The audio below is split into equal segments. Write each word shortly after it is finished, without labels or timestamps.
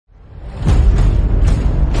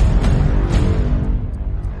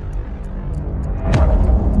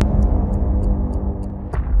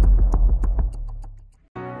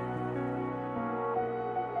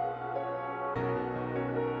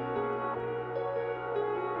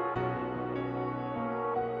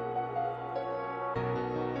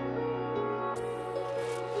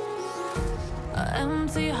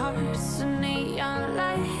Empty hearts and neon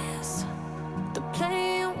lights, they're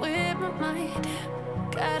playing with my mind.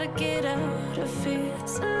 Gotta get out of here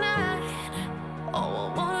tonight. Oh,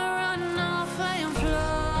 I wanna run off and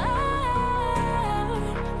fly,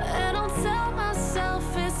 and I'll tell myself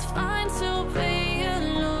it's fine to be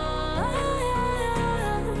alone,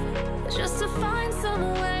 just to find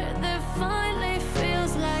somewhere that finally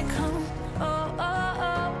feels like home. Oh, oh,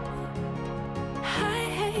 oh. I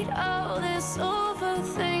hate all this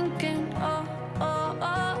overthinking. Oh, oh,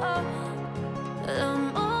 oh, oh. The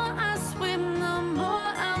more I swim, the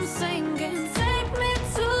more I'm sinking. Take me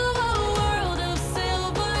to a world of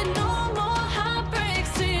silver. No more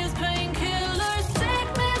heartbreaks, tears, painkillers.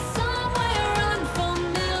 Take me somewhere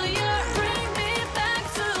unfamiliar. Bring me back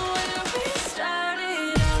to where we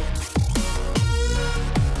started out.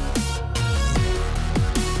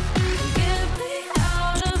 Get me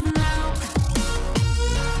out of now,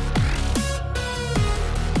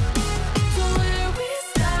 to where we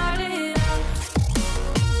started out.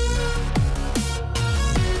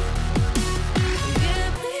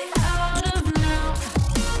 Get me out of now,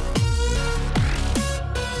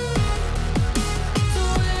 to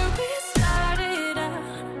where we started out.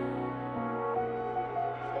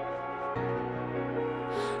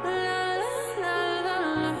 La la la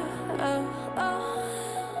la, oh, oh.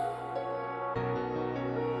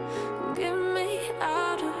 Get me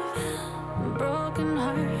out of broken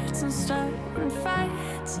hearts and starting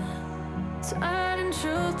fights, turning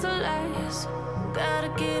truth to lies. Gotta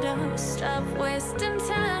get up, stop wasting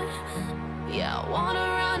time. Yeah, I wanna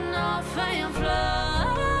run off and fly,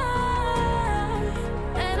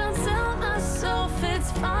 and I'll tell myself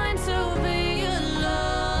it's fine to be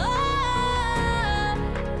alone,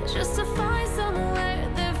 just to find somewhere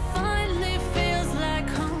that finally feels like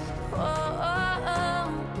home. Oh, oh, oh.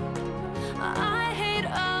 I hate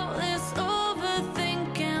all this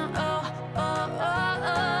overthinking. Oh, oh, oh,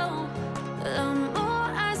 oh. The more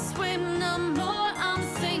I swim, the more I'm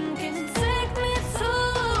sinking. Take me to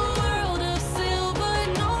a world of silver.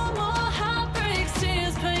 No more heartbreaks,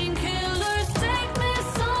 tears, painkillers. Take me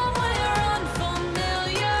somewhere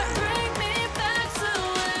unfamiliar. Bring me back to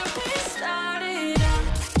where we started out.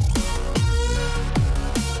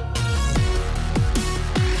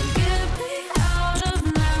 Get me out of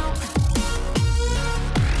now,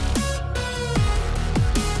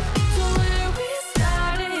 to where we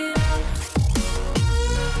started out.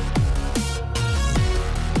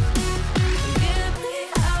 Get me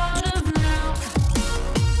out of now,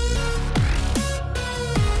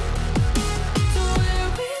 to where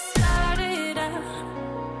we started out.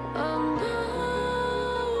 Oh no,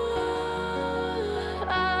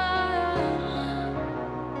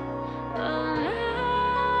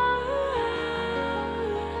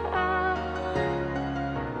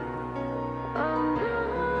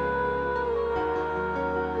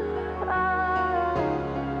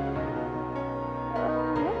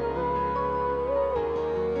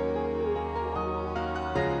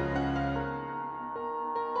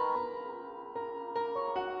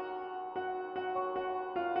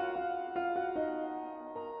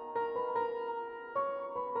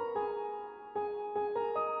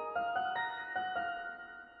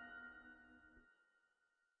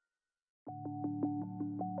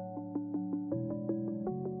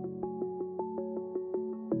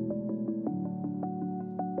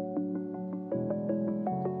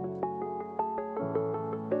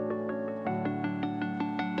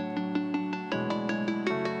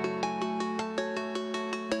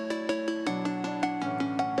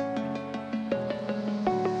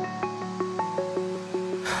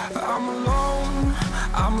 I'm alone,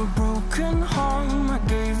 I'm a broken home. I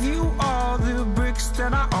gave you all the bricks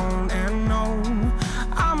that I own and know.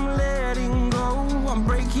 I'm letting go, I'm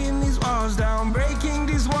breaking these walls down, breaking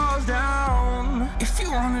these walls down. If you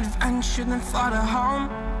want adventure, then fly to home.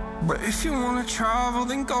 But if you wanna travel,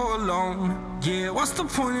 then go alone. Yeah, what's the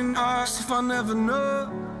point in us if I never know?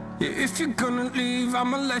 Yeah, if you're gonna leave,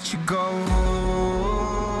 I'ma let you go.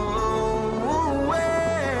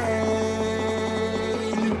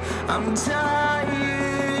 I'm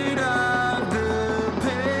tired of the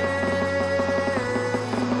pain.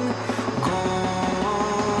 Go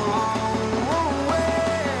away.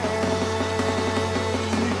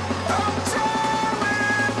 I'm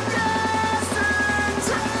tired of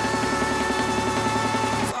yesterday.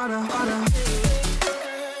 Harder, harder.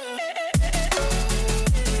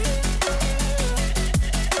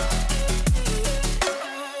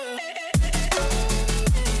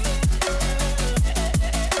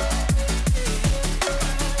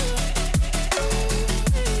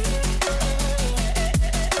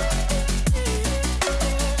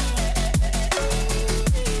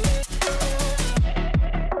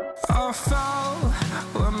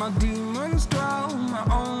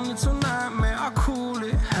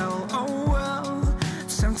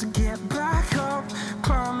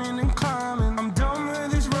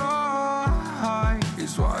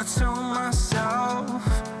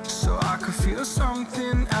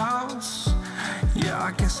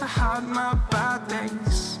 I guess I had my bad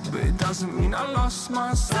days, but it doesn't mean I lost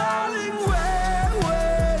my style. Darling, where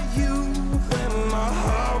were you when my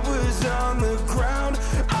heart was on the ground?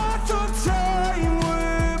 I thought time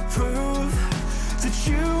would prove that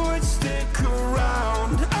you would stick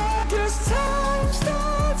around. I guess time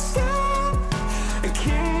stood still, a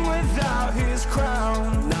king without his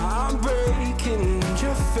crown. Now I'm breaking and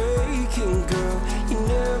you're faking, girl. You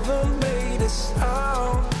never made a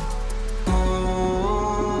sound.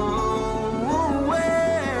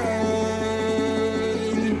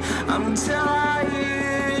 I'm telling